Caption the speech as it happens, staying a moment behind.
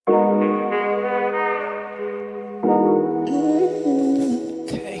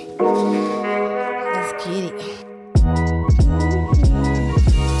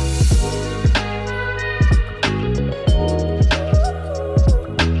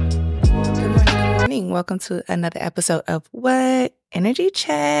morning. Welcome to another episode of What? Energy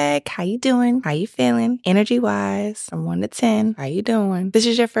check. How you doing? How you feeling? Energy-wise, from 1 to 10. How you doing? This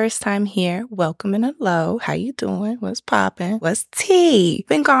is your first time here. Welcome in a low. How you doing? What's popping? What's tea?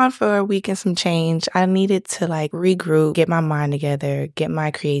 Been gone for a week and some change. I needed to regroup, get my mind together, get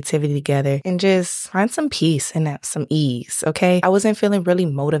my creativity together, and just find some peace and some ease, okay? I wasn't feeling really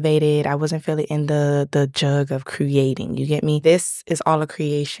motivated. I wasn't feeling in the jug of creating. You get me? This is all a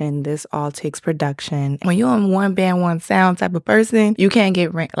creation. This all takes production. When you're on one band, one sound type of person, you can't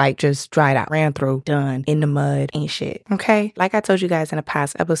get just dried out, ran through, done, in the mud, ain't shit. Okay? Like I told you guys in a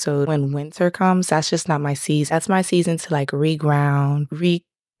past episode, when winter comes, that's just not my season. That's my season to reground,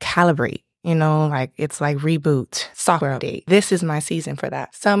 recalibrate. It's like reboot, software update. This is my season for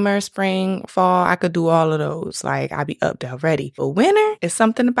that. Summer, spring, fall, I could do all of those. I be up there ready. But winter, is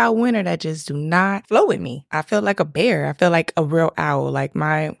something about winter that just do not flow with me. I feel like a bear. I feel like a real owl.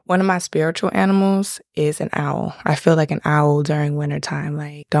 One of my spiritual animals is an owl. I feel like an owl during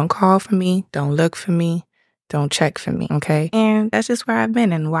wintertime. Don't call for me. Don't look for me. Don't check for me, okay? And that's just where I've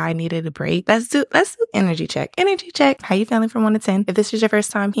been and why I needed a break. Let's do energy check. Energy check. How you feeling from 1 to 10? If this is your first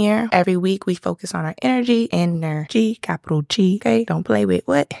time here, every week we focus on our energy, capital G, okay? Don't play with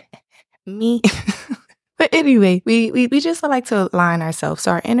what? Me. But anyway, we just like to align ourselves.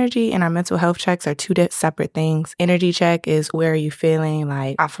 So our energy and our mental health checks are two separate things. Energy check is where are you feeling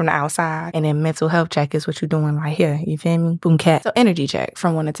out from the outside, and then mental health check is what you're doing right here. You feel me? Boom cat. So energy check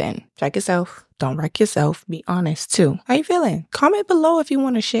from 1 to 10. Check yourself. Don't wreck yourself. Be honest too. How you feeling? Comment below if you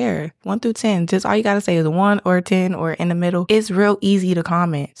want to share. 1 through 10. Just all you got to say is 1 or 10 or in the middle. It's real easy to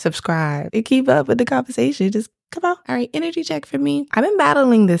comment, subscribe, and keep up with the conversation. Just come on. All right. Energy check for me. I've been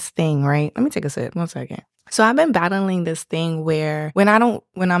battling this thing, right? Let me take a sip. 1 second. So I've been battling this thing where when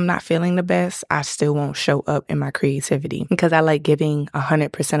I'm not feeling the best, I still won't show up in my creativity because I like giving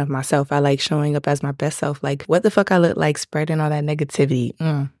 100% of myself. I like showing up as my best self. What the fuck I look like spreading all that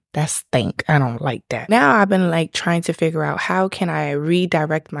negativity. That stink. I don't like that. Now I've been trying to figure out how can I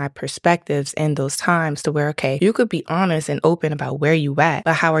redirect my perspectives in those times to where, okay, you could be honest and open about where you at,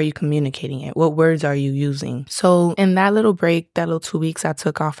 but how are you communicating it? What words are you using? So in that little break, that little 2 weeks I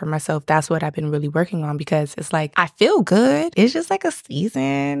took off for myself, that's what I've been really working on because it's I feel good. It's just a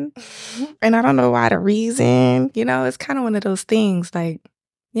season and I don't know why the reason, it's kind of one of those things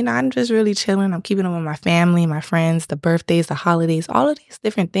I'm just really chilling. I'm keeping up with my family, my friends, the birthdays, the holidays, all of these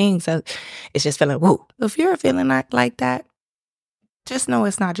different things. So it's just feeling, woo. If you're feeling like that, just know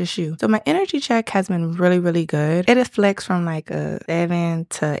it's not just you. So my energy check has been really, really good. It flex from a 7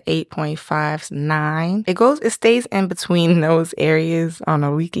 to 8.5, 9. It stays in between those areas on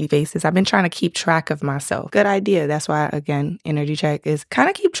a weekly basis. I've been trying to keep track of myself. Good idea. That's why, again, energy check is kind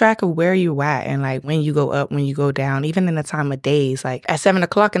of keep track of where you at and when you go up, when you go down, even in the time of days. At 7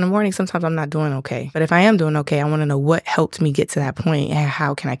 o'clock in the morning, sometimes I'm not doing okay. But if I am doing okay, I want to know what helped me get to that point and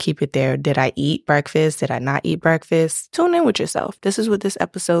how can I keep it there? Did I eat breakfast? Did I not eat breakfast? Tune in with yourself. This is what this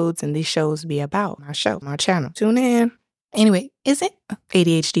episodes and these shows be about. My show, my channel. Tune in. Anyway, is it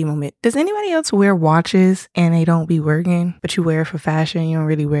ADHD moment? Does anybody else wear watches and they don't be working, but you wear it for fashion? You don't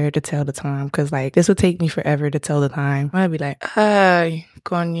really wear it to tell the time? Because this would take me forever to tell the time. I'd be ay,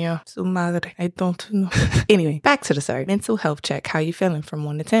 coño, su madre, I don't know. Anyway, back to the story. Mental health check. How you feeling from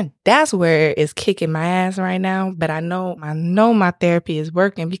 1 to 10? That's where it's kicking my ass right now. But I know my therapy is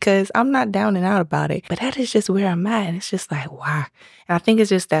working because I'm not down and out about it. But that is just where I'm at. And it's just wow. And I think it's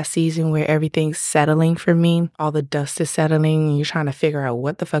just that season where everything's settling for me. All the dust is settling and you're trying to figure out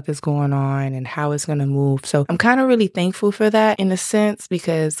what the fuck is going on and how it's going to move. So I'm kind of really thankful for that in a sense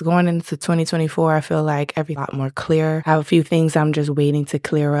because going into 2024, I feel like everything's a lot more clear. I have a few things I'm just waiting to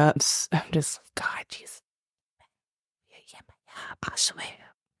clear up. I'm just, God, Jesus. I swear.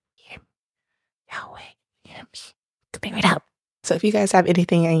 Yahweh, hear me. Clear it up. So if you guys have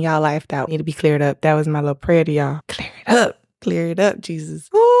anything in y'all life that need to be cleared up, that was my little prayer to y'all. Clear it up. Clear it up, Jesus.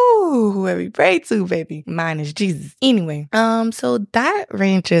 Ooh, whoever we pray to, baby. Mine is Jesus. Anyway, so that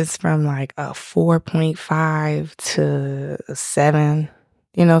ranges from a 4.5 to a 7.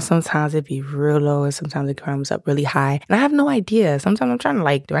 Sometimes it'd be real low and sometimes it comes up really high. And I have no idea. Sometimes I'm trying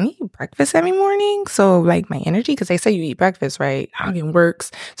to do I need breakfast every morning? So my energy, because they say you eat breakfast, right? It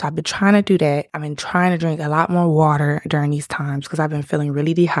works. So I've been trying to do that. I've been trying to drink a lot more water during these times because I've been feeling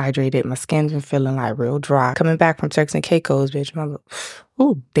really dehydrated. My skin's been feeling real dry. Coming back from Turks and Caicos, bitch.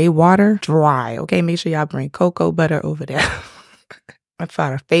 They water dry. Okay, make sure y'all bring cocoa butter over there.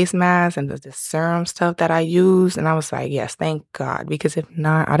 for the face mask and the serum stuff that I used. And I was like, yes, thank God. Because if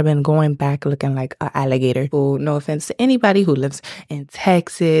not, I'd have been going back looking like an alligator. Well, no offense to anybody who lives in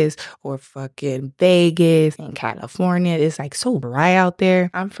Texas or fucking Vegas and California. It's like so dry out there.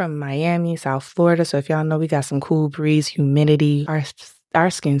 I'm from Miami, South Florida. So if y'all know, we got some cool breeze, humidity. Our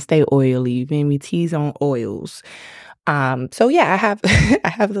skin stay oily. You feel me? Teas on oils. So yeah, I have I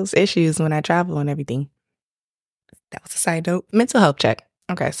have those issues when I travel and everything. That was a side note. Mental health check.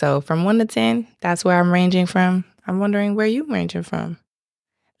 Okay, so from 1 to 10, that's where I'm ranging from. I'm wondering where you ranging from.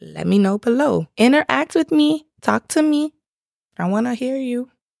 Let me know below. Interact with me. Talk to me. I want to hear you.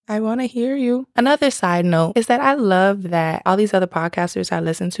 Another side note is that I love that all these other podcasters I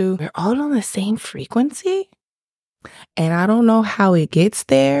listen to, we're all on the same frequency. And I don't know how it gets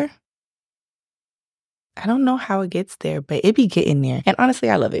there. But it be getting there. And honestly,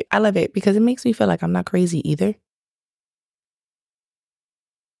 I love it. I love it because it makes me feel like I'm not crazy either.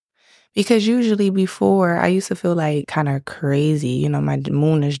 Because usually before, I used to feel like kind of crazy. You know, my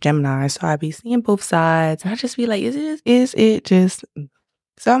moon is Gemini, so I'd be seeing both sides. And I'd just be like, is it just...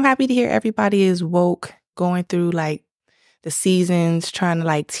 So I'm happy to hear everybody is woke, going through like the seasons, trying to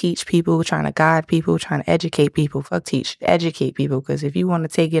like teach people, trying to guide people, trying to educate people. Fuck teach, educate people. Because if you want to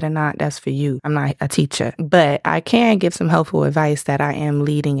take it or not, that's for you. I'm not a teacher. But I can give some helpful advice that I am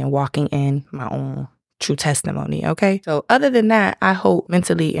leading and walking in my own true testimony, okay? So other than that, I hope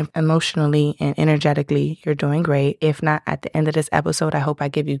mentally and emotionally and energetically you're doing great. If not, at the end of this episode, I hope I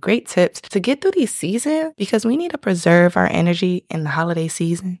give you great tips to get through these seasons because we need to preserve our energy in the holiday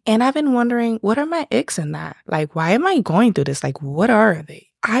season. And I've been wondering, what are my icks in that? Like, why am I going through this? Like, what are they?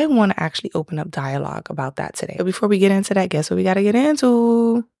 I want to actually open up dialogue about that today. But before we get into that, guess what we got to get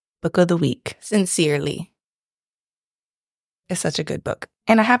into? Book of the week. Sincerely. It's such a good book.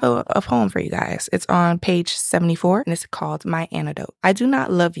 And I have a poem for you guys. It's on page 74 and it's called My Antidote. I do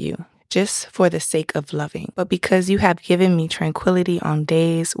not love you just for the sake of loving, but because you have given me tranquility on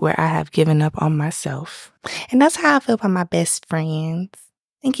days where I have given up on myself. And that's how I feel about my best friends.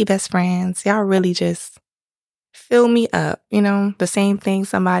 Thank you, best friends. Y'all really just fill me up. You know, the same thing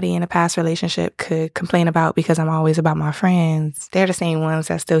somebody in a past relationship could complain about because I'm always about my friends. They're the same ones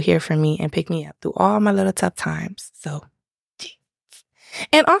that still here for me and pick me up through all my little tough times. So...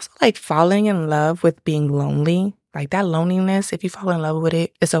 And also like falling in love with being lonely, like that loneliness, if you fall in love with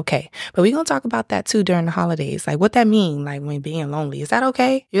it, it's okay. But we're going to talk about that too during the holidays. Like what that mean, like when being lonely, is that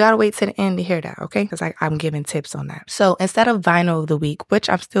okay? You got to wait to the end to hear that, okay? Because I'm giving tips on that. So instead of Vinyl of the Week, which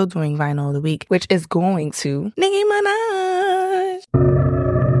I'm still doing Vinyl of the Week, which is going to Nicki Minaj.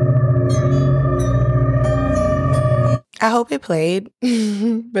 I hope it played,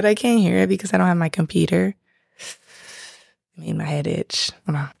 but I can't hear it because I don't have my computer. Made my head itch.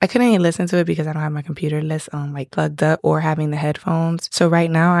 I couldn't even listen to it because I don't have my computer list like plugged up or having the headphones. So right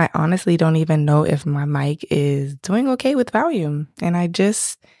now, I honestly don't even know if my mic is doing okay with volume. And I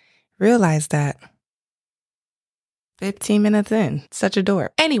just realized that 15 minutes in. Such a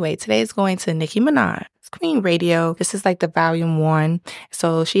dork. Anyway, today's going to Nicki Minaj. Queen Radio. This is like the volume 1.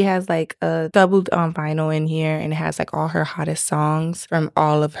 So she has like a doubled vinyl in here and it has like all her hottest songs from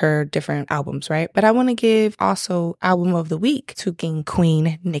all of her different albums, right? But I want to give also album of the week to King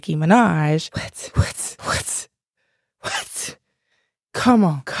Queen Nicki Minaj. What?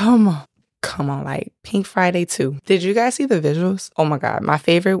 Come on, like Pink Friday 2. Did you guys see the visuals? Oh my God. My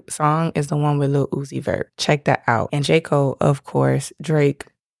favorite song is the one with Lil Uzi Vert. Check that out. And J. Cole, of course, Drake.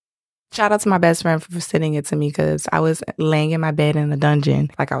 Shout out to my best friend for sending it to me because I was laying in my bed in the dungeon,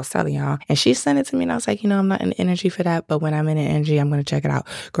 like I was telling y'all. And she sent it to me and I was like, you know, I'm not in the energy for that. But when I'm in the energy, I'm going to check it out.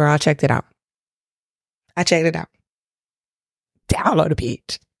 Girl, I checked it out. Download the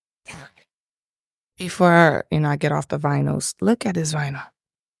page. Before, I get off the vinyls, look at this vinyl.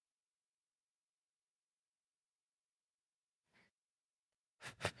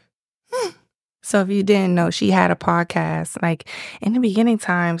 So if you didn't know, she had a podcast, like in the beginning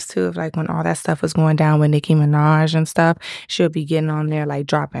times too, of like when all that stuff was going down with Nicki Minaj and stuff, she'll be getting on there like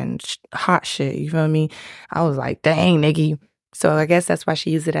dropping hot shit. You feel me? I was like, dang, Nicki. So I guess that's why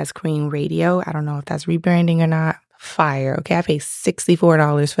she used it as Queen Radio. I don't know if that's rebranding or not. Fire. Okay, I paid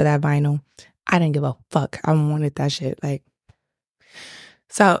 $64 for that vinyl. I didn't give a fuck. I wanted that shit. Like,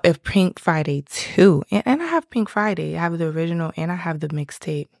 so if Pink Friday 2, and I have Pink Friday, I have the original and I have the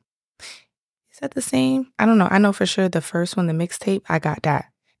mixtape. Is that the same? I don't know. I know for sure the first one, the mixtape, I got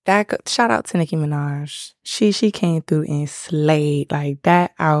that. Shout out to Nicki Minaj. She came through and slayed. Like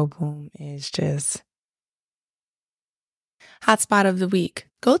that album is just Hotspot of the week.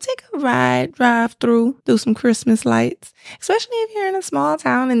 Go take a ride, drive through some Christmas lights, especially if you're in a small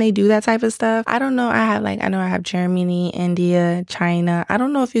town and they do that type of stuff. I don't know. I know I have Germany, India, China. I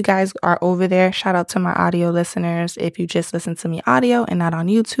don't know if you guys are over there. Shout out to my audio listeners. If you just listen to me audio and not on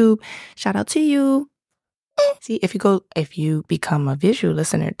YouTube, shout out to you. See, if you become a visual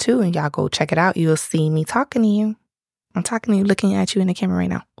listener too and y'all go check it out, you'll see me talking to you. I'm talking to you, looking at you in the camera right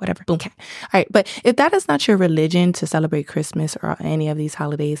now. Whatever. Boom cat. All right. But if that is not your religion to celebrate Christmas or any of these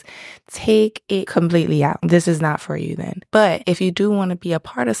holidays, take it completely out. This is not for you then. But if you do want to be a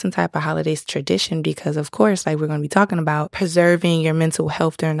part of some type of holidays tradition, because of course, like we're going to be talking about preserving your mental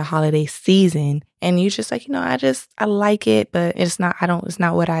health during the holiday season. And you just like, I like it, but it's not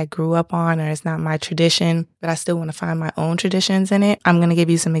what I grew up on, or it's not my tradition, but I still want to find my own traditions in it. I'm going to give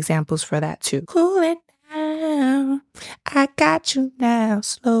you some examples for that too. Cool it down. I got you now.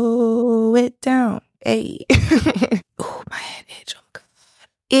 Slow it down. Hey. Oh, my head itch. Oh, God.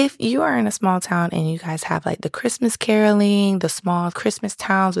 If you are in a small town and you guys have like the Christmas caroling, the small Christmas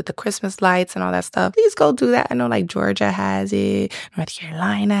towns with the Christmas lights and all that stuff, please go do that. I know like Georgia has it, North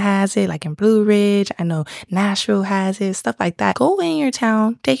Carolina has it, like in Blue Ridge. I know Nashville has it, stuff like that. Go in your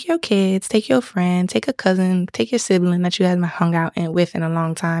town, take your kids, take your friend, take a cousin, take your sibling that you haven't hung out with in a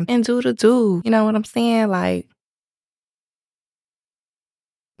long time and do the do. You know what I'm saying? Like,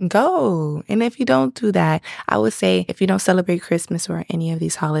 go. And if you don't do that, I would say if you don't celebrate Christmas or any of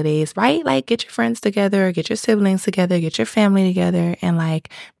these holidays, right? Like get your friends together, get your siblings together, get your family together and like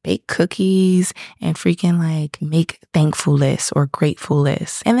bake cookies and freaking like make thankful lists or grateful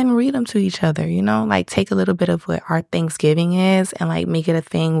lists and then read them to each other, like take a little bit of what our Thanksgiving is and like make it a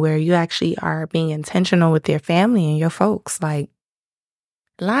thing where you actually are being intentional with your family and your folks. Like,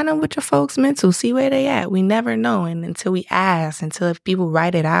 line up with your folks' mental, see where they at. We never know. And until we ask, until if people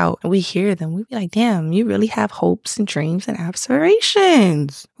write it out and we hear them, we be like, damn, you really have hopes and dreams and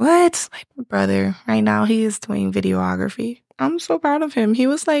aspirations. What? Like my brother right now, he is doing videography. I'm so proud of him. He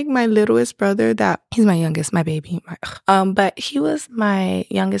was like my littlest brother he's my youngest, my baby. But he was my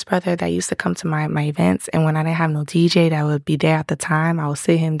youngest brother that used to come to my events. And when I didn't have no DJ that would be there at the time, I would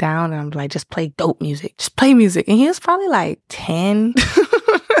sit him down and I'm like, just play dope music. Just play music. And he was probably like 10.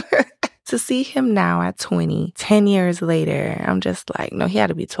 To see him now at 20, 10 years later, I'm just like, no, he had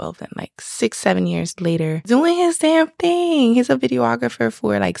to be 12 then, like 6, 7 years later, doing his damn thing. He's a videographer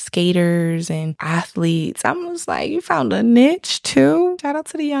for like skaters and athletes. I'm just like, you found a niche too. Shout out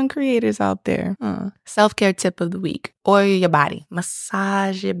to the young creators out there. Self-care tip of the week. Oil your body.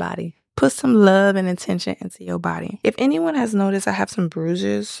 Massage your body. Put some love and attention into your body. If anyone has noticed, I have some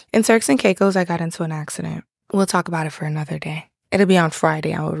bruises. In Turks and Caicos, I got into an accident. We'll talk about it for another day. It'll be on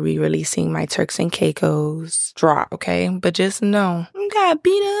Friday. I will be releasing my Turks and Caicos drop, okay? But just know, I got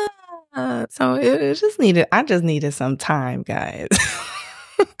beat up. So I just needed some time, guys.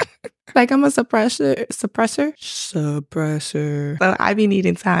 Like I'm a suppressor. So I be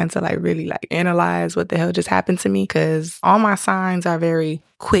needing time to like really like analyze what the hell just happened to me because all my signs are very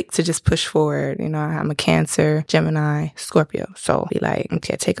quick to just push forward. I'm a Cancer, Gemini, Scorpio. So be like,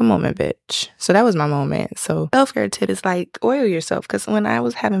 okay, take a moment, bitch. So that was my moment. So self-care tip is like oil yourself. Because when I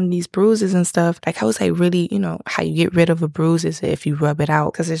was having these bruises and stuff, like I was like really, how you get rid of a bruise is if you rub it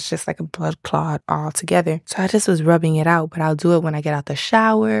out because it's just like a blood clot all together. So I just was rubbing it out, but I'll do it when I get out the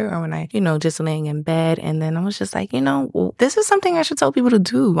shower or when I, just laying in bed. And then I was just like, well, this is something I should tell people to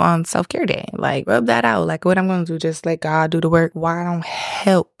do on self-care day. Like rub that out. Like what I'm going to do, just let God do the work. Why I don't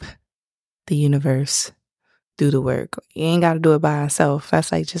help the universe do the work. You ain't got to do it by yourself.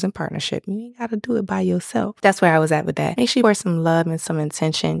 That's like just in partnership. You ain't got to do it by yourself. That's where I was at with that. Make sure you pour some love and some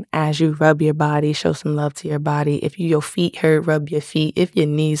intention as you rub your body. Show some love to your body. If your feet hurt, rub your feet. If your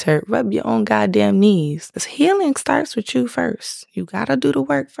knees hurt, rub your own goddamn knees. Because healing starts with you first. You got to do the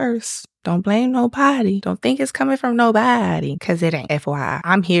work first. Don't blame nobody. Don't think it's coming from nobody. Because it ain't. FYI.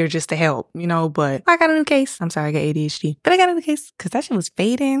 I'm here just to help, but I got a new case. I'm sorry, I got ADHD. But I got a new case because that shit was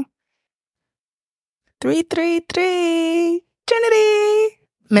fading. 333 Trinity.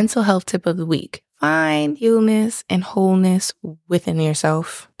 Mental health tip of the week. Find illness and wholeness within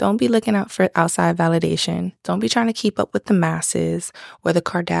yourself. Don't be looking out for outside validation. Don't be trying to keep up with the masses or the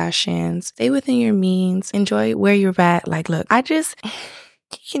Kardashians. Stay within your means. Enjoy where you're at. Like, look,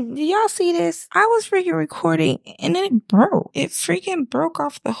 do y'all see this? I was freaking recording and then it broke. It freaking broke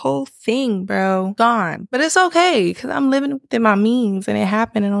off the whole thing, bro. Gone. But it's okay because I'm living within my means and it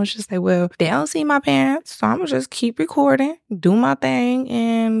happened and I was just like, well, they don't see my parents, so I'm going to just keep recording, do my thing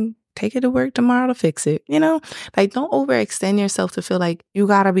and Take it to work tomorrow to fix it. Like, don't overextend yourself to feel like you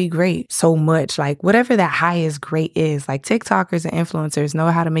gotta be great so much. Like, whatever that highest great is, like TikTokers and influencers know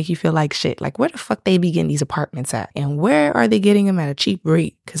how to make you feel like shit. Like, where the fuck they be getting these apartments at? And where are they getting them at a cheap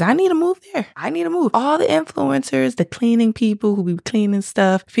rate? Because I need to move there. I need to move. All the influencers, the cleaning people who be cleaning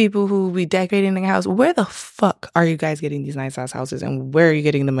stuff, people who be decorating the house, where the fuck are you guys getting these nice ass houses, and where are you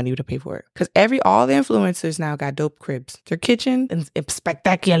getting the money to pay for it? Because all the influencers now got dope cribs. Their kitchen is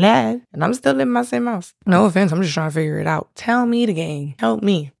spectacular. And I'm still living in my same house. No offense, I'm just trying to figure it out. Tell me the game. Help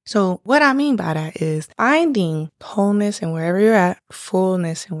me. So what I mean by that is finding wholeness in wherever you're at,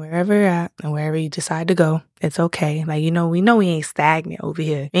 fullness in wherever you're at, and wherever you decide to go. It's okay. Like, we know we ain't stagnant over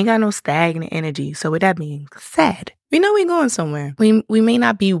here. We ain't got no stagnant energy. So with that being said, we know we going somewhere. We may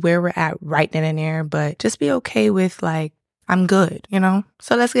not be where we're at right then and there, but just be okay with like, I'm good,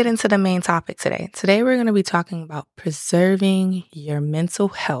 So let's get into the main topic today. Today, we're going to be talking about preserving your mental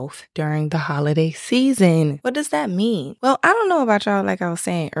health during the holiday season. What does that mean? Well, I don't know about y'all, like I was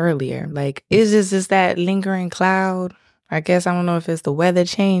saying earlier. Like, is this just that lingering cloud? I guess I don't know if it's the weather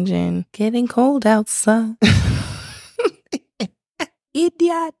changing, getting cold outside.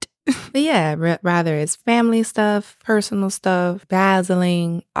 Idiot. But yeah, rather it's family stuff, personal stuff,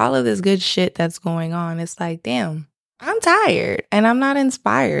 dazzling, all of this good shit that's going on. It's like, damn. I'm tired and I'm not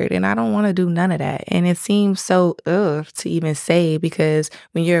inspired and I don't want to do none of that. And it seems so to even say, because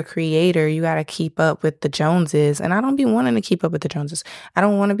when you're a creator, you got to keep up with the Joneses. And I don't be wanting to keep up with the Joneses. I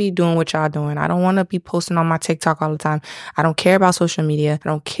don't want to be doing what y'all doing. I don't want to be posting on my TikTok all the time. I don't care about social media. I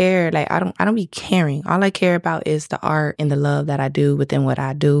don't care. Like, I don't be caring. All I care about is the art and the love that I do within what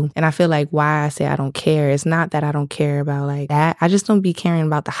I do. And I feel like why I say I don't care, it's not that I don't care about like that. I just don't be caring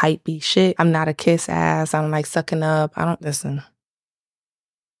about the hype beat shit. I'm not a kiss ass. I'm like sucking up. I don't listen.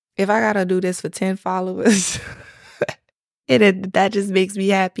 If I gotta do this for 10 followers, that just makes me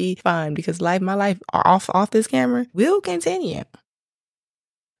happy. Fine, because my life off this camera will continue.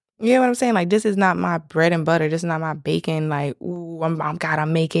 You know what I'm saying? Like, this is not my bread and butter. This is not my bacon. Like, ooh, I'm gotta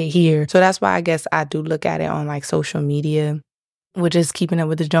make it here. So that's why I guess I do look at it on like social media. With just keeping up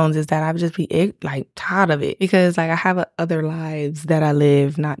with the Joneses, that I would just be like tired of it, because like I have other lives that I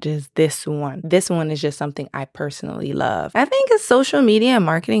live, not just this one. This one is just something I personally love. I think it's social media and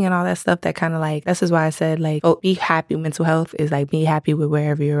marketing and all that stuff that kind of like, this is why I said like, be happy. Mental health is like, be happy with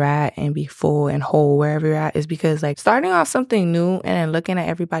wherever you're at and be full and whole wherever you're at, is because like starting off something new and then looking at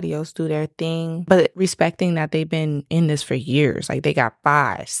everybody else do their thing, but respecting that they've been in this for years. Like they got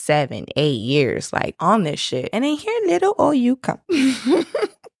 5, 7, 8 years like on this shit. And then here little you come.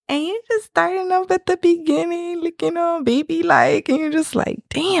 And you're just starting up at the beginning, looking all baby like, and you're just like,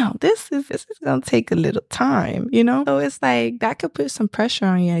 damn, this is gonna take a little time, So it's like that could put some pressure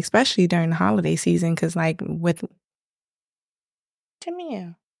on you, especially during the holiday season, because like come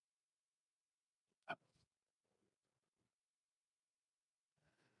here.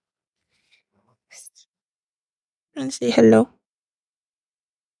 And say hello.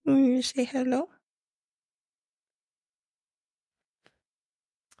 You say hello.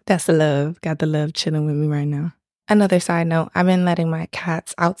 That's the love. Got the love chilling with me right now. Another side note, I've been letting my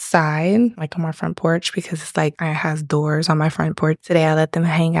cats outside, like on my front porch, because it's like it has doors on my front porch. Today I let them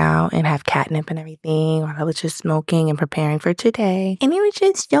hang out and have catnip and everything while I was just smoking and preparing for today. And it was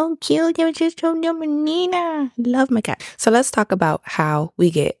just so cute. It was just so Nina. Love my cat. So let's talk about how we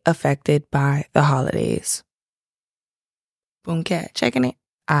get affected by the holidays. Boom cat, checking it.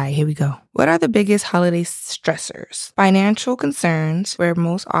 All right, here we go. What are the biggest holiday stressors? Financial concerns were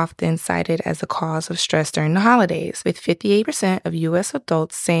most often cited as a cause of stress during the holidays, with 58% of U.S.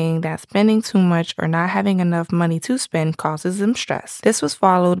 adults saying that spending too much or not having enough money to spend causes them stress. This was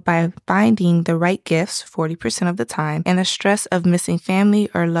followed by finding the right gifts 40% of the time, and the stress of missing family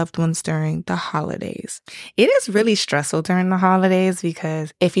or loved ones during the holidays. It is really stressful during the holidays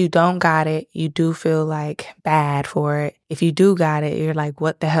because if you don't got it, you do feel like bad for it. If you do got it, you're like,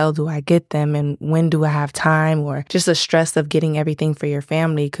 what the hell do I get them, and when do I have time? Or just the stress of getting everything for your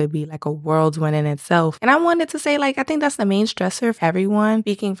family could be like a whirlwind in itself. And I wanted to say, like, I think that's the main stressor for everyone,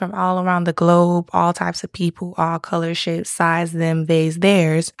 speaking from all around the globe, all types of people, all colors, shapes, size, them, theys,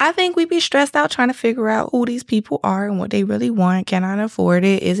 theirs. I think we'd be stressed out trying to figure out who these people are and what they really want. Can I afford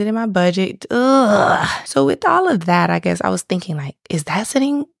it? Is it in my budget? Ugh. So with all of that, I guess I was thinking, like, is that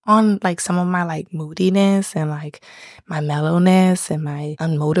sitting on like some of my like moodiness and like my mellowness and my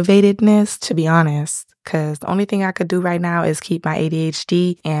unmotivatedness, to be honest? Because the only thing I could do right now is keep my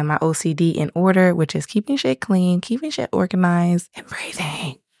ADHD and my OCD in order, which is keeping shit clean, keeping shit organized, and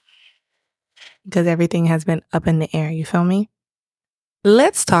breathing. Because everything has been up in the air, you feel me?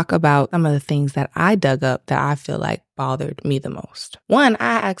 Let's talk about some of the things that I dug up that I feel like bothered me the most. One,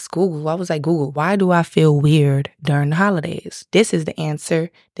 I asked Google, I was like, Google, why do I feel weird during the holidays? This is the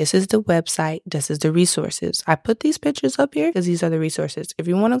answer. This is the website. This is the resources. I put these pictures up here because these are the resources. If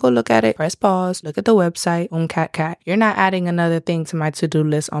you want to go look at it, press pause, look at the website, cat. You're not adding another thing to my to-do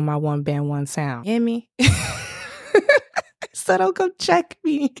list on my one band, one sound. Hear me? So don't go check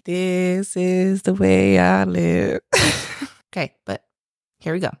me. This is the way I live. Okay, but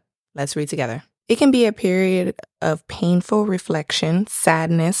here we go. Let's read together. It can be a period of painful reflection,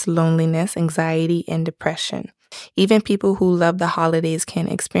 sadness, loneliness, anxiety, and depression. Even people who love the holidays can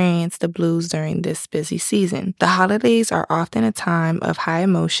experience the blues during this busy season. The holidays are often a time of high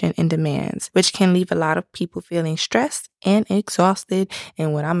emotion and demands, which can leave a lot of people feeling stressed and exhausted.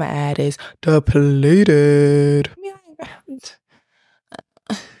 And what I'm going to add is depleted.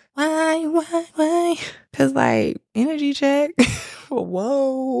 Why? Because energy check.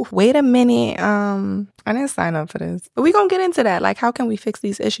 Whoa. Wait a minute. I didn't sign up for this. But we're going to get into that. How can we fix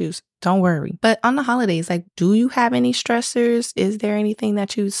these issues? Don't worry. But on the holidays, do you have any stressors? Is there anything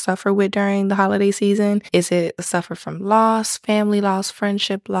that you suffer with during the holiday season? Is it suffer from loss, family loss,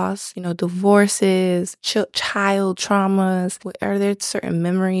 friendship loss, divorces, child traumas? Are there certain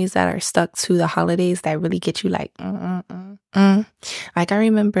memories that are stuck to the holidays that really get you I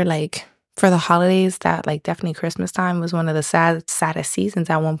remember for the holidays that definitely Christmas time was one of the saddest seasons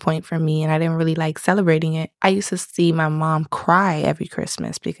at one point for me, and I didn't really like celebrating it. I used to see my mom cry every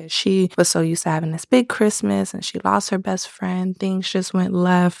Christmas because she was so used to having this big Christmas and she lost her best friend. Things just went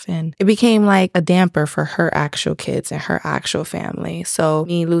left and it became a damper for her actual kids and her actual family. So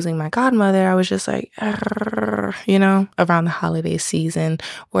me losing my godmother, I was just around the holiday season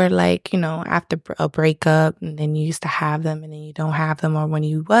where after a breakup and then you used to have them and then you don't have them, or when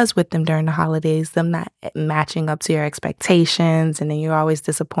you was with them during the holidays, them not matching up to your expectations, and then you're always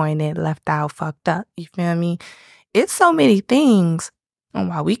disappointed, left out, fucked up. You feel me? It's so many things on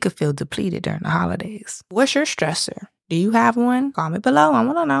why we could feel depleted during the holidays. What's your stressor? Do you have one? Comment below. I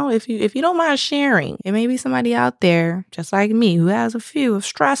want to know if you don't mind sharing. It may be somebody out there just like me who has a few of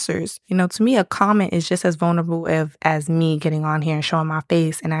stressors. To me, a comment is just as vulnerable as me getting on here and showing my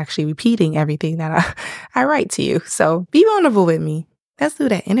face and actually repeating everything that I write to you. So be vulnerable with me. Let's do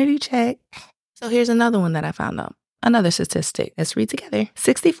that energy check. So here's another one that I found out. Another statistic. Let's read together.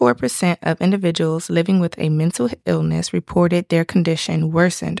 64% of individuals living with a mental illness reported their condition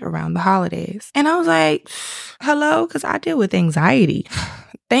worsened around the holidays. And I was like, hello? Because I deal with anxiety.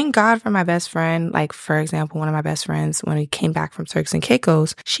 Thank God for my best friend. For example, one of my best friends, when we came back from Turks and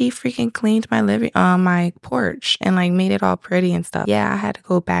Caicos, she freaking cleaned my porch and made it all pretty and stuff. Yeah, I had to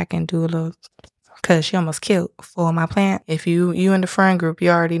go back and do a little, because she almost killed 4 of my plant. If you in the friend group, you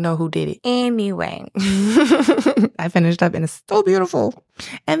already know who did it. Anyway, I finished up and it's so beautiful.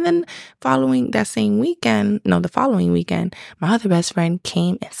 And then the following weekend, my other best friend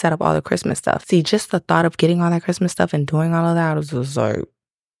came and set up all the Christmas stuff. See, just the thought of getting all that Christmas stuff and doing all of that, I was just I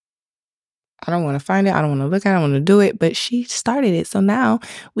don't want to find it. I don't want to look at it. I don't want to do it. But she started it. So now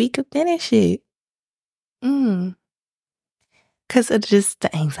we could finish it. Because of just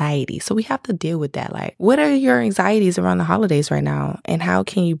the anxiety. So we have to deal with that. What are your anxieties around the holidays right now? And how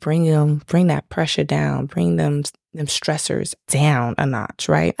can you bring that pressure down, bring them stressors down a notch,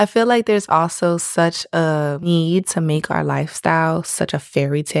 right? I feel like there's also such a need to make our lifestyle such a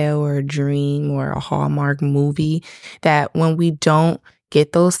fairy tale or a dream or a Hallmark movie that when we don't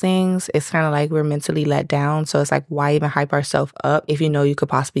get those things, it's kind of we're mentally let down. So it's why even hype ourselves up if you could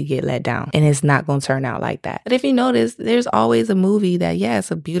possibly get let down, and it's not going to turn out like that. But if you notice, there's always a movie that, it's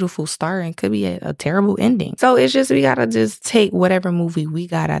a beautiful start and could be a terrible ending. So it's just, we got to just take whatever movie we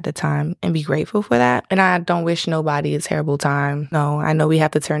got at the time and be grateful for that. And I don't wish nobody a terrible time. No, I know we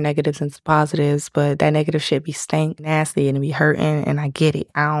have to turn negatives into positives, but that negative shit be stank, nasty, and be hurting, and I get it.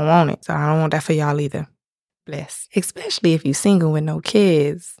 I don't want it. So I don't want that for y'all either. Bless. Especially if you're single with no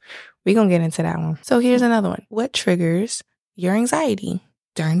kids. We're going to get into that one. So here's another one. What triggers your anxiety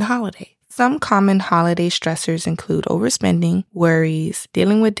during the holiday? Some common holiday stressors include overspending, worries,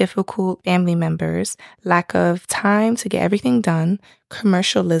 dealing with difficult family members, lack of time to get everything done,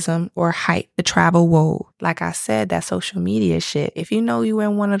 commercialism, or hype, the travel woe. Like I said, that social media shit. If you know you're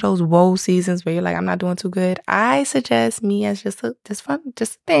in one of those woe seasons where you're I'm not doing too good, I suggest me as just a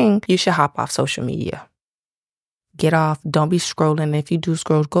thing. You should hop off social media. Get off. Don't be scrolling. If you do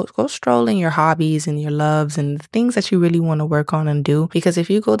scroll, go stroll in your hobbies and your loves and the things that you really want to work on and do. Because if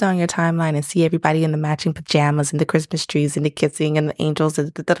you go down your timeline and see everybody in the matching pajamas and the Christmas trees and the kissing and the angels,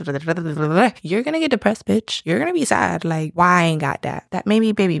 and you're going to get depressed, bitch. You're going to be sad. Like, why I ain't got that? That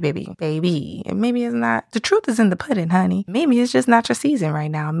maybe, baby. And maybe it's not. The truth is in the pudding, honey. Maybe it's just not your season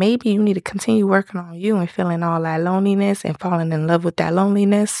right now. Maybe you need to continue working on you and feeling all that loneliness and falling in love with that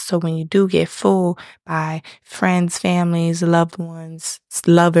loneliness. So when you do get full by friends, families, loved ones,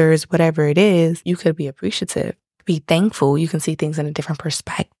 lovers, whatever it is, you could be appreciative. Be thankful. You can see things in a different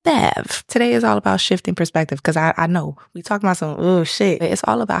perspective. Today is all about shifting perspective because I know we talking about some shit. But it's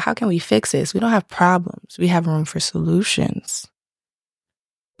all about how can we fix this? We don't have problems. We have room for solutions.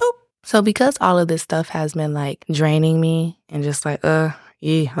 Boop. So because all of this stuff has been like draining me and just like,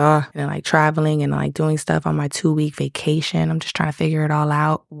 and like traveling and like doing stuff on my 2-week vacation. I'm just trying to figure it all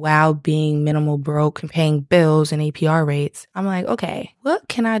out while being minimal broke and paying bills and APR rates. I'm like, okay, what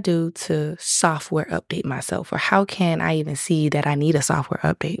can I do to software update myself? Or how can I even see that I need a software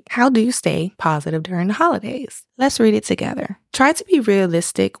update? How do you stay positive during the holidays? Let's read it together. Try to be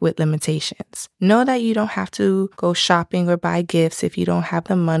realistic with limitations. Know that you don't have to go shopping or buy gifts if you don't have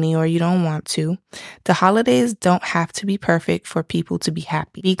the money or you don't want to. The holidays don't have to be perfect for people to be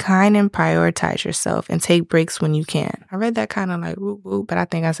happy. Be kind and prioritize yourself and take breaks when you can. I read that kind of like whoop whoop, but I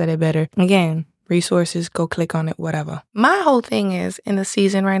think I said it better. Again, resources, go click on it, whatever. My whole thing is in the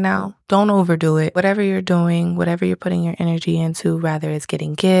season right now, don't overdo it. Whatever you're doing, whatever you're putting your energy into, whether it's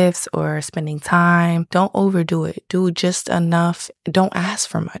getting gifts or spending time, don't overdo it. Do just enough. Don't ask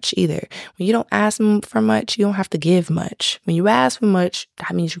for much either. When you don't ask for much, you don't have to give much. When you ask for much,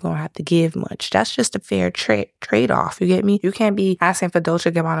 that means you're going to have to give much. That's just a fair trade-off. You get me? You can't be asking for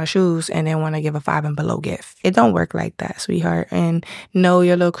Dolce & Gabbana shoes and then want to give a 5 and below gift. It don't work like that, sweetheart. And no,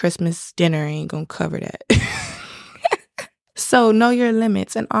 your little Christmas dinner ain't going to cover that. So know your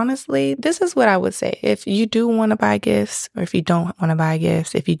limits. And honestly, this is what I would say. If you do want to buy gifts or if you don't want to buy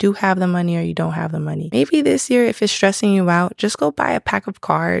gifts, if you do have the money or you don't have the money, maybe this year, if it's stressing you out, just go buy a pack of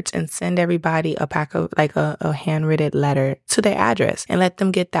cards and send everybody a pack of like a handwritten letter to their address and let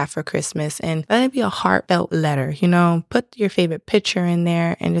them get that for Christmas. And let it be a heartfelt letter, put your favorite picture in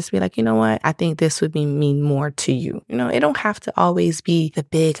there and just be like, you know what? I think this would mean more to you. It don't have to always be the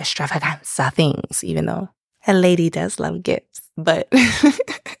big extravaganza things, even though a lady does love gifts. But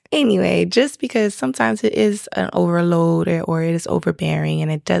anyway, just because sometimes it is an overload or it is overbearing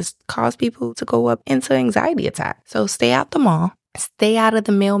and it does cause people to go up into anxiety attacks. So stay out the mall. Stay out of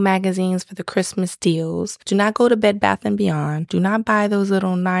the mail magazines for the Christmas deals. Do not go to Bed Bath & Beyond. Do not buy those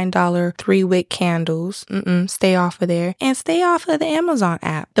little $9 3-wick candles. Stay off of there. And stay off of the Amazon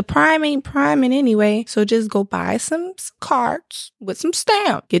app. The Prime ain't priming anyway. So just go buy some cards with some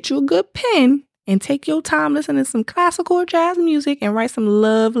stamp. Get you a good pen. And take your time listening to some classical or jazz music and write some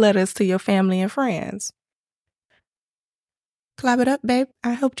love letters to your family and friends. Clap it up, babe. I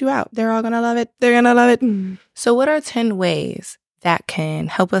helped you out. They're all going to love it. They're going to love it. So what are 10 ways that can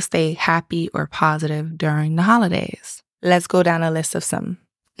help us stay happy or positive during the holidays? Let's go down a list of some.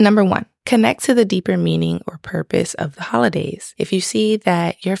 Number 1, connect to the deeper meaning or purpose of the holidays. If you see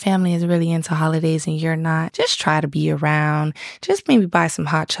that your family is really into holidays and you're not, just try to be around. Just maybe buy some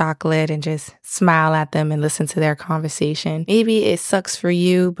hot chocolate and just smile at them and listen to their conversation. Maybe it sucks for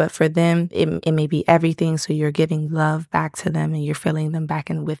you, but for them, it may be everything. So you're giving love back to them and you're filling them back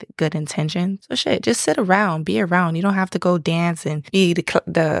in with good intention. So just sit around, be around. You don't have to go dance and be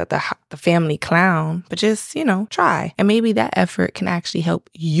the family clown, but just, try. And maybe that effort can actually help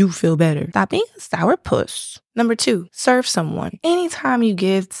you feel better. Stop being a sourpuss. Number 2, serve someone. Anytime you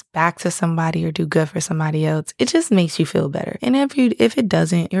give back to somebody or do good for somebody else, it just makes you feel better. And if it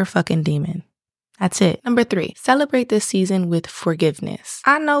doesn't, you're a fucking demon. That's it. Number 3, celebrate this season with forgiveness.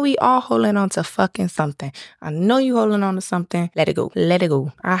 I know we all holding on to fucking something. I know you holding on to something. Let it go. Let it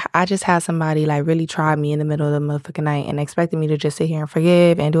go. I just had somebody like really try me in the middle of the motherfucking night and expected me to just sit here and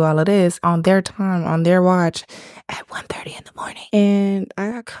forgive and do all of this on their time, on their watch at 1:30 in the morning. And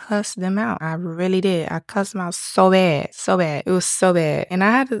I cussed them out. I really did. I cussed them out so bad. So bad. It was so bad. And I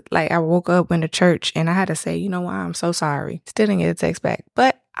had to I woke up, went to church and I had to say, you know what? I'm so sorry. Still didn't get a text back.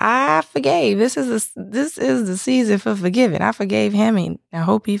 But I forgave. This is the season for forgiving. I forgave him and I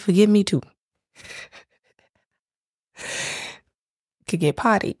hope he forgive me too. Could get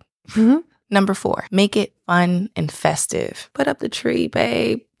potty. Number 4, make it fun and festive. Put up the tree,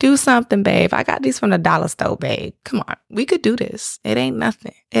 babe. Do something, babe. I got these from the dollar store, babe. Come on. We could do this. It ain't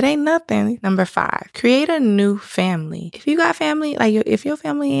nothing. It ain't nothing. Number 5, create a new family. If you got family, like if your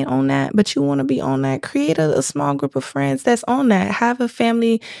family ain't on that, but you want to be on that, create a small group of friends that's on that. Have a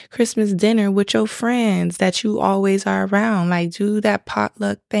family Christmas dinner with your friends that you always are around. Like do that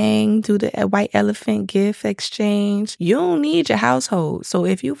potluck thing, do the white elephant gift exchange. You don't need your household. So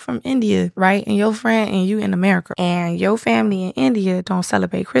if you from India, right, and your friend and you in America and your family in India don't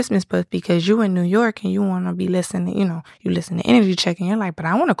celebrate Christmas, but because you in New York and you want to be listening, you listen to Energy Check and you're like, but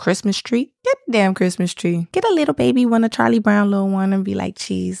I want a Christmas tree. Get the damn Christmas tree. Get a little baby one, a Charlie Brown little one, and be like,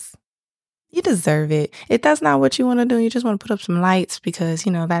 cheese. You deserve it. If that's not what you want to do, you just want to put up some lights because,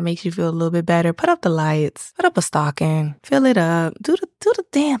 that makes you feel a little bit better. Put up the lights. Put up a stocking. Fill it up. Do the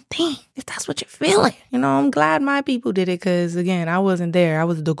damn thing if that's what you're feeling. I'm glad my people did it because, again, I wasn't there. I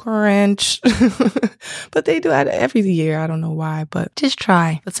was the Grinch. But they do it every year. I don't know why, but just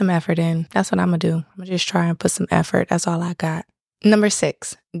try. Put some effort in. That's what I'm going to do. I'm going to just try and put some effort. That's all I got. Number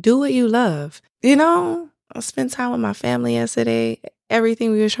 6, do what you love. I spent time with my family yesterday.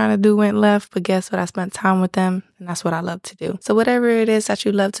 Everything we were trying to do went left, but guess what? I spent time with them, and that's what I love to do. So whatever it is that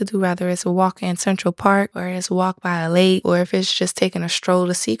you love to do, whether it's a walk in Central Park, or it's a walk by a lake, or if it's just taking a stroll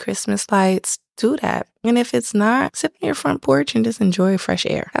to see Christmas lights, do that. And if it's not, sit on your front porch and just enjoy fresh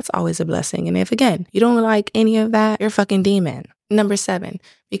air. That's always a blessing. And if, again, you don't like any of that, you're a fucking demon. Number 7,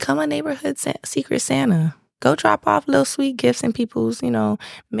 become a neighborhood Secret Santa. Go drop off little sweet gifts in people's,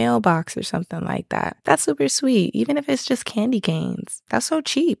 mailbox or something like that. That's super sweet. Even if it's just candy canes. That's so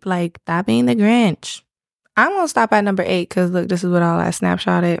cheap. Like, that being the Grinch. I'm going to stop at number 8 because, look, this is what all I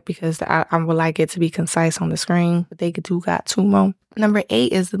snapshotted because I would like it to be concise on the screen. But they got 2 more. Number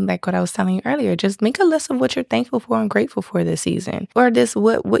 8 is like what I was telling you earlier. Just make a list of what you're thankful for and grateful for this season. Or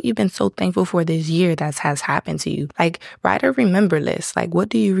what you've been so thankful for this year that has happened to you. Like, write a remember list. Like, what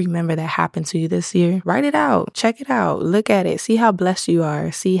do you remember that happened to you this year? Write it out. Check it out. Look at it. See how blessed you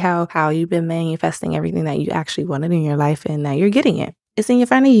are. See how you've been manifesting everything that you actually wanted in your life and that you're getting it. It's in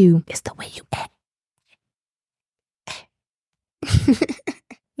front of you. It's the way you act.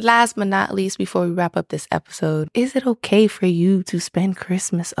 Last but not least, before we wrap up this episode, is it okay for you to spend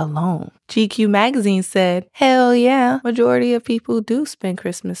Christmas alone? GQ magazine said, hell yeah, majority of people do spend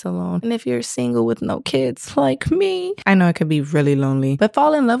Christmas alone. And if you're single with no kids like me, I know it can be really lonely, but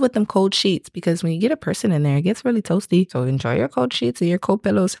fall in love with them cold sheets because when you get a person in there, it gets really toasty. So enjoy your cold sheets and your cold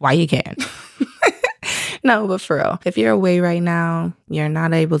pillows while you can. No, but for real, if you're away right now, you're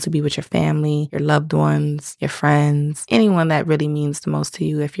not able to be with your family, your loved ones, your friends, anyone that really means the most to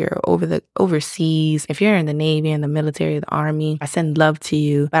you. If you're overseas, if you're in the Navy, in the military, the Army, I send love to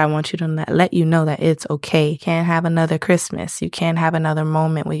you, but I want you to let you know that it's okay. You can't have another Christmas. You can't have another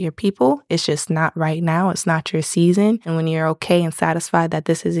moment with your people. It's just not right now. It's not your season. And when you're okay and satisfied that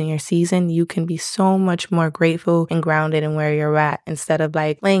this isn't your season, you can be so much more grateful and grounded in where you're at instead of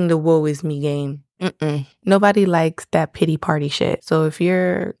like playing the woe is me game. Nobody likes that pity party shit. So if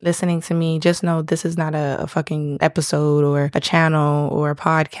you're listening to me, just know this is not a fucking episode or a channel or a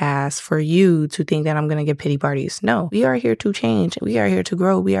podcast for you to think that I'm going to give pity parties. No, we are here to change. We are here to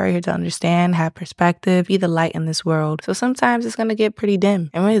grow. We are here to understand, have perspective, be the light in this world. So sometimes it's going to get pretty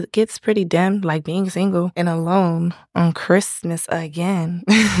dim. And when it gets pretty dim, like being single and alone on Christmas again,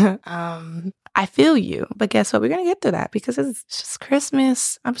 I feel you. But guess what? We're going to get through that because it's just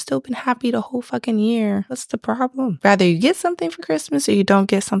Christmas. I've still been happy the whole fucking year. What's the problem? Rather you get something for Christmas or you don't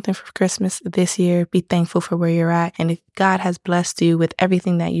get something for Christmas this year, be thankful for where you're at. And if God has blessed you with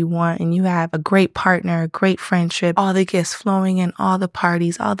everything that you want and you have a great partner, a great friendship, all the gifts flowing in, all the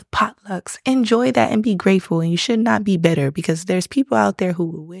parties, all the potlucks, enjoy that and be grateful. And you should not be bitter because there's people out there who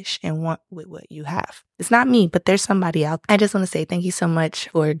will wish and want with what you have. It's not me, but there's somebody out there. I just want to say thank you so much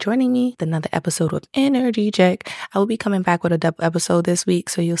for joining me with another episode of Energy Check. I will be coming back with a double episode this week,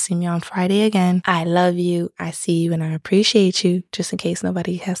 so you'll see me on Friday again. I love you. I see you and I appreciate you, just in case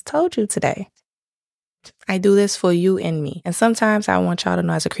nobody has told you today. I do this for you and me. And sometimes I want y'all to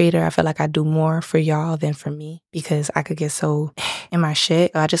know as a creator, I feel like I do more for y'all than for me because I could get so in my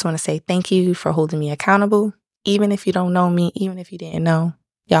shit. I just want to say thank you for holding me accountable. Even if you don't know me, even if you didn't know,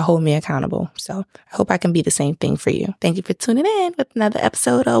 y'all hold me accountable. So I hope I can be the same thing for you. Thank you for tuning in with another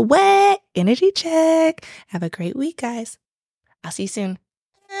episode of What? Energy Check. Have a great week, guys. I'll see you soon.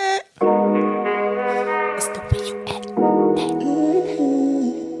 It's the